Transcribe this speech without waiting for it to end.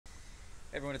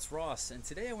Hey everyone, it's Ross, and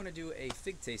today I want to do a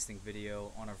fig tasting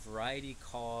video on a variety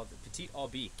called Petite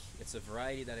Aubique. It's a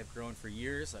variety that I've grown for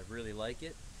years. I really like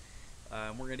it.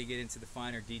 We're going to get into the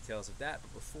finer details of that,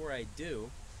 but before I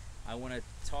do, I want to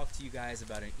talk to you guys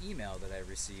about an email that I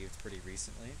received pretty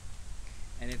recently.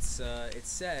 And it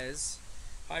says,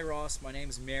 "Hi Ross, my name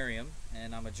is Miriam,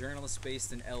 and I'm a journalist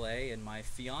based in LA, and my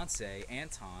fiance,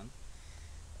 Anton,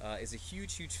 is a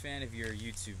huge fan of your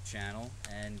YouTube channel,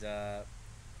 and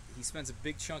he spends a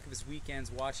big chunk of his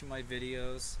weekends watching my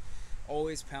videos,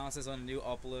 always pounces on a new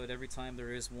upload every time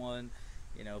there is one,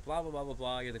 you know, blah blah blah blah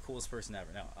blah, you're the coolest person ever."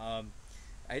 No,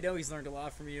 I know he's learned a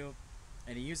lot from you,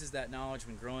 and he uses that knowledge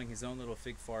when growing his own little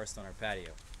fig forest on our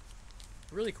patio.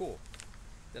 Really cool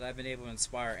that I've been able to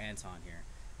inspire Anton here.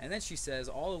 And then she says,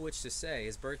 all of which to say,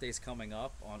 his birthday's coming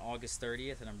up on August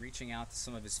 30th, and I'm reaching out to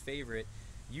some of his favorite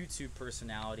YouTube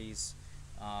personalities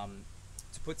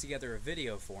to put together a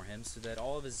video for him, so that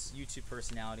all of his YouTube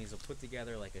personalities will put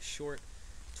together like a short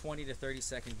 20 to 30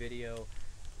 second video.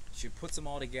 She puts them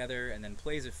all together and then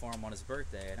plays it for him on his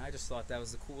birthday, and I just thought that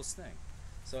was the coolest thing.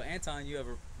 So Anton, you have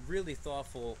a really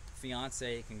thoughtful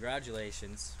fiance.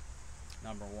 Congratulations,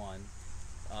 number one.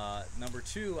 Number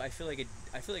two, I feel like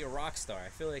a rock star. I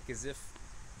feel like as if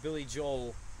Billy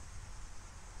Joel,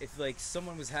 if like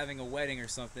someone was having a wedding or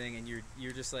something, and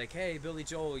you're just like, hey, Billy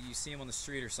Joel, you see him on the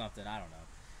street or something, I don't know,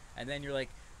 and then you're like,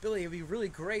 Billy, it'd be really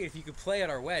great if you could play at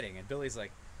our wedding, and Billy's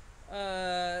like,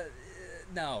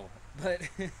 no, but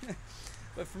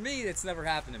but for me, it's never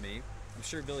happened to me. I'm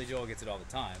sure Billy Joel gets it all the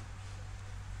time,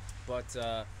 but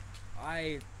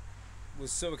I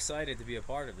was so excited to be a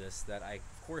part of this that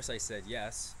of course I said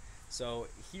yes. So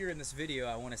here in this video,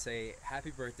 I want to say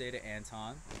happy birthday to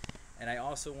Anton. And I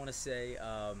also want to say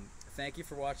thank you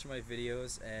for watching my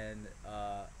videos, and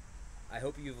I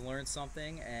hope you've learned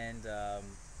something, and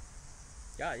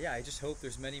yeah, I just hope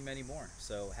there's many more.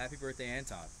 So happy birthday,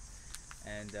 Anton.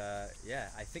 And yeah,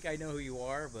 I think I know who you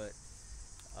are, but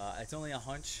it's only a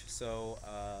hunch, so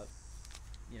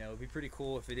you know, it'd be pretty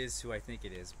cool if it is who I think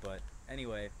it is. But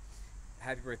anyway,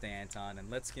 happy birthday, Anton, and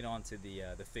let's get on to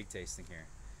the fig tasting here.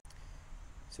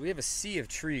 So we have a sea of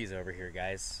trees over here,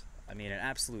 guys. I mean, an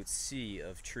absolute sea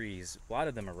of trees. A lot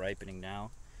of them are ripening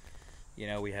now. You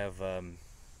know, we have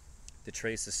the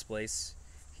Traces Place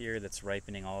here that's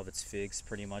ripening all of its figs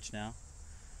pretty much now.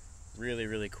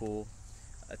 Really cool.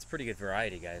 It's a pretty good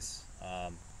variety, guys.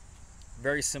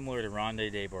 Very similar to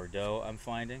Ronde de Bordeaux, I'm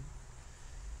finding,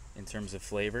 in terms of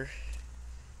flavor.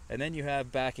 And then you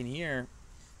have back in here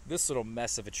this little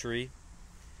mess of a tree.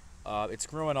 It's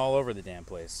growing all over the damn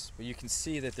place, but you can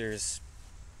see that there's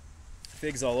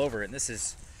figs all over it, and this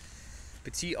is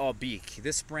Petite Aubique.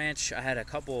 This branch, I had a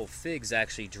couple figs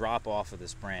actually drop off of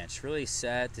this branch. Really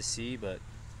sad to see, but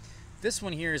this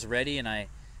one here is ready, and I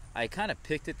kind of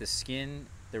picked at the skin.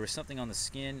 There was something on the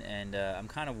skin, and I'm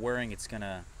kind of worrying it's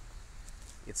gonna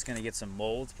get some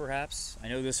mold, perhaps. I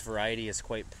know this variety is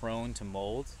quite prone to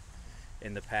mold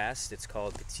in the past. It's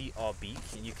called Petite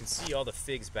Aubique, and you can see all the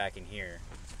figs back in here.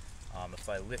 If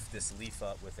I lift this leaf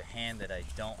up with a hand that I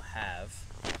don't have,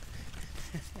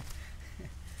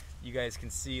 you guys can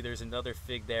see there's another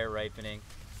fig there ripening.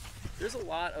 There's a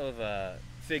lot of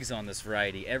figs on this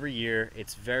variety. Every year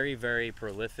it's very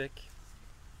prolific,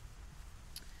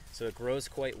 so it grows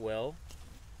quite well.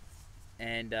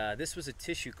 And this was a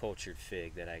tissue cultured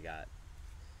fig that I got,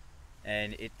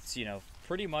 and it's, you know,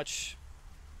 pretty much,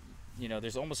 you know,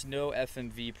 there's almost no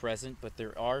FMV present, but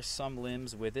there are some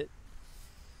limbs with it.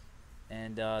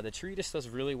 And the tree just does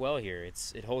really well here.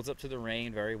 It holds up to the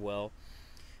rain very well.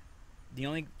 The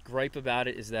only gripe about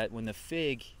it is that when the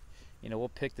fig, you know, we'll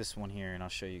pick this one here and I'll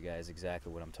show you guys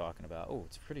exactly what I'm talking about. Oh,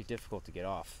 it's pretty difficult to get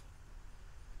off.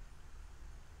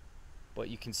 But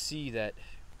you can see that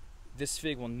this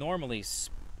fig will normally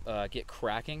get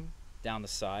cracking down the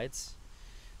sides,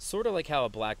 sort of like how a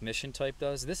Black Mission type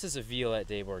does. This is a Violette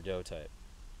de Bordeaux type,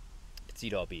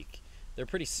 Petite Aubique. They're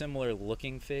pretty similar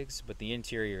looking figs, but the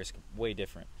interior is way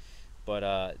different.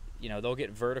 But you know, they'll get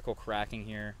vertical cracking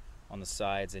here on the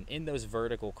sides, and in those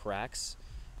vertical cracks,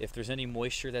 if there's any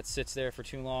moisture that sits there for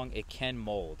too long, it can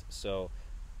mold. So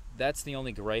that's the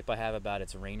only gripe I have about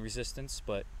its rain resistance,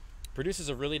 but it produces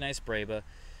a really nice breba.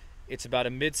 It's about a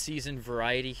mid-season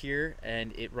variety here,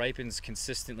 and it ripens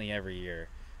consistently every year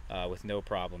with no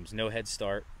problems, no head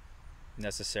start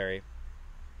necessary.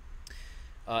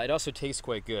 It also tastes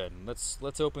quite good.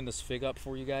 Let's open this fig up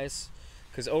for you guys,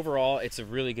 because overall it's a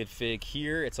really good fig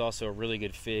here. It's also a really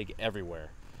good fig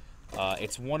everywhere.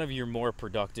 It's one of your more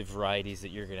productive varieties that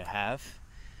you're going to have,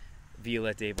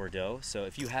 Violette de Bordeaux. So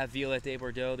if you have Violette de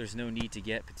Bordeaux, there's no need to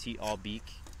get Petite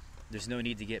Aubique. There's no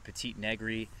need to get Petite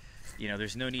Negri. you know,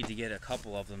 there's no need to get a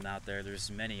couple of them out there.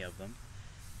 There's many of them.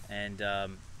 And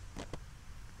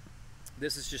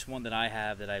this is just one that I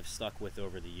have that I've stuck with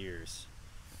over the years.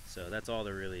 So that's all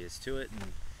there really is to it.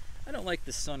 And I don't like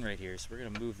the sun right here, so we're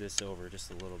going to move this over just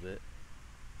a little bit.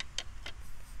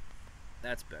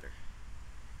 That's better.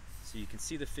 So you can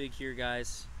see the fig here,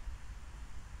 guys.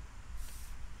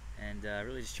 And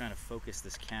really just trying to focus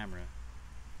this camera.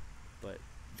 But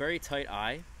very tight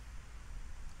eye,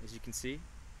 as you can see.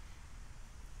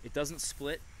 It doesn't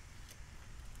split.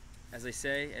 As I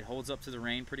say, it holds up to the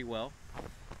rain pretty well.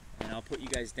 And I'll put you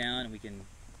guys down and we can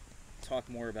talk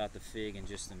more about the fig in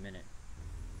just a minute.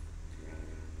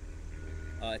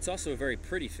 It's also a very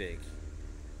pretty fig.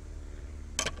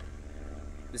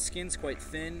 The skin's quite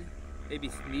thin, maybe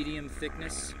medium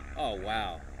thickness. Oh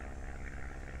wow.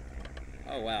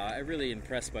 Oh wow, I'm really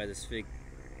impressed by this fig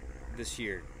this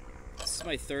year. This is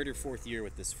my 3rd or 4th year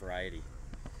with this variety.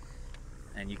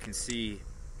 And you can see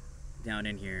down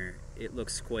in here, it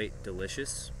looks quite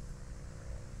delicious.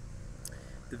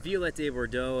 The Violette de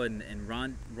Bordeaux and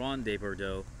Ronde de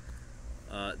Bordeaux,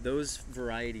 those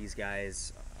varieties,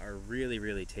 guys, are really,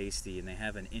 really tasty, and they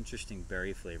have an interesting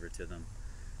berry flavor to them.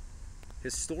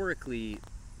 Historically,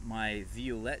 my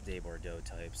Violette de Bordeaux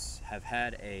types have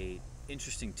had a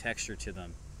interesting texture to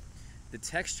them. The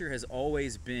texture has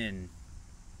always been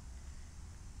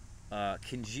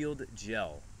congealed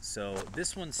gel. So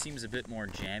this one seems a bit more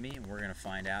jammy, and we're going to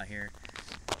find out here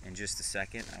in just a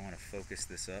second. I want to focus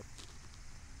this up.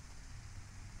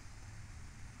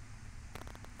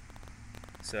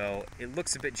 So it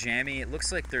looks a bit jammy. It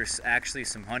looks like there's actually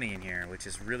some honey in here, which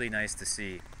is really nice to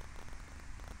see.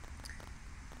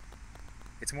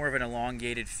 It's more of an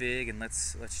elongated fig, and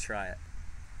let's try it.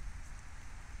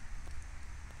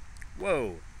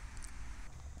 Whoa!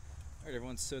 Alright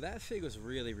everyone, so that fig was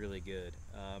really, really good.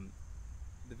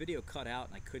 The video cut out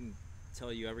and I couldn't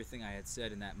tell you everything I had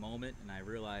said in that moment, and I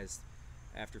realized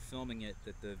after filming it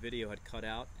that the video had cut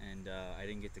out and I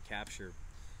didn't get to capture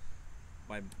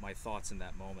my thoughts in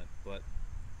that moment. But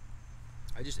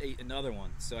I just ate another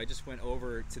one, so I just went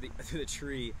over to the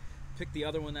tree, picked the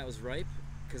other one that was ripe,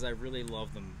 because I really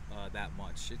love them that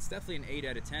much. It's definitely an 8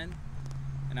 out of 10,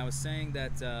 and I was saying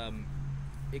that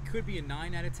it could be a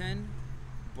 9 out of 10,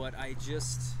 but I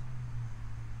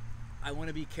want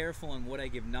to be careful on what I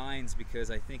give 9s,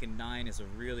 because I think a 9 is a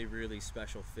really, really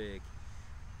special fig.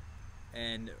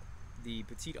 And the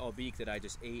Petite Aubique that I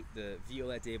just ate, the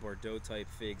Violette de Bordeaux type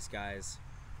figs, guys,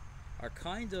 are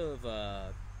kind of,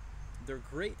 they're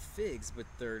great figs, but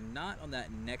they're not on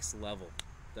that next level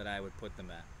that I would put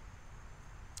them at.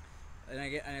 And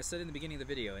I said in the beginning of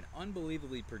the video, an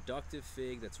unbelievably productive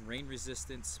fig that's rain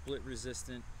resistant, split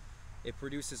resistant. It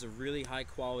produces a really high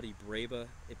quality breba.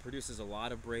 It produces a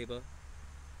lot of breba.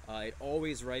 It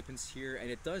always ripens here,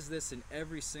 and it does this in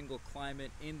every single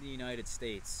climate in the United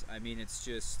States. I mean, it's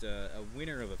just a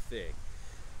winner of a fig.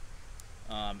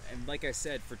 And like I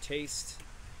said, for taste,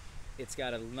 it's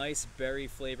got a nice berry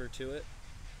flavor to it.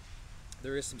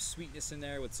 There is some sweetness in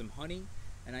there with some honey,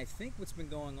 and I think what's been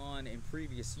going on in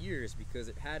previous years, because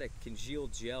it had a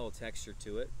congealed gel texture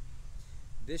to it,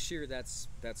 this year that's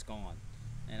gone.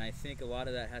 And I think a lot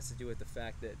of that has to do with the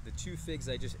fact that the 2 figs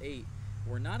I just ate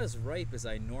were not as ripe as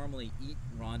I normally eat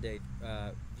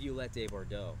Violette de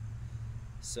Bordeaux.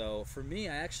 So for me,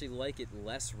 I actually like it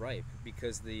less ripe,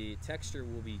 because the texture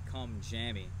will become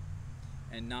jammy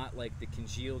and not like the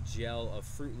congealed gel of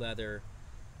fruit leather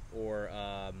or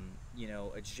you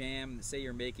know, a jam. Say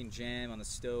you're making jam on the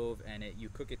stove and you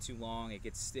cook it too long, it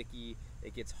gets sticky,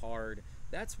 it gets hard.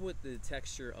 That's what the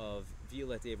texture of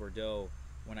Violette de Bordeaux,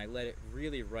 when I let it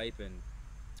really ripen,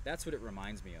 that's what it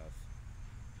reminds me of.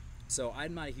 So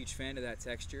I'm not a huge fan of that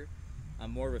texture.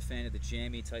 I'm more of a fan of the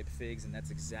jammy type figs, and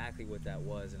that's exactly what that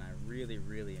was, and I really,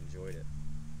 really enjoyed it.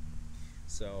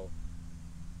 So,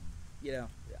 you know,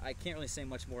 I can't really say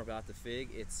much more about the fig.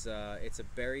 It's a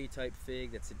berry type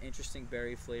fig that's an interesting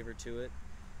berry flavor to it,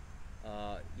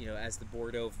 you know, as the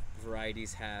Bordeaux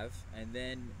varieties have, and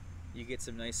then you get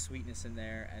some nice sweetness in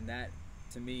there, and that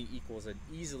to me equals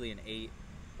easily an 8,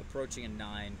 approaching a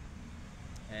 9.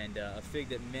 And a fig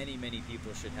that many, many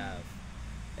people should have.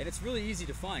 And it's really easy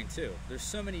to find too. There's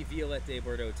so many Violette de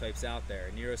Bordeaux types out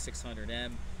there. Nero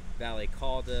 600M, Valle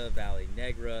Calda, Valle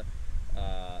Negra,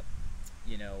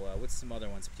 you know, what's some other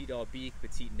ones? Petite Aubique,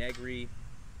 Petite Negri,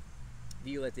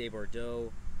 Violette de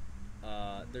Bordeaux.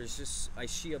 There's just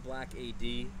Ischia Black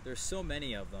AD. There's so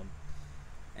many of them.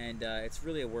 And it's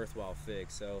really a worthwhile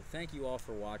fig. So thank you all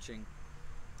for watching.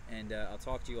 And I'll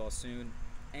talk to you all soon.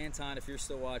 Anton, if you're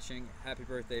still watching, happy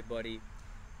birthday, buddy.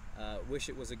 Wish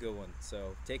it was a good one.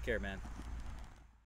 So take care, man.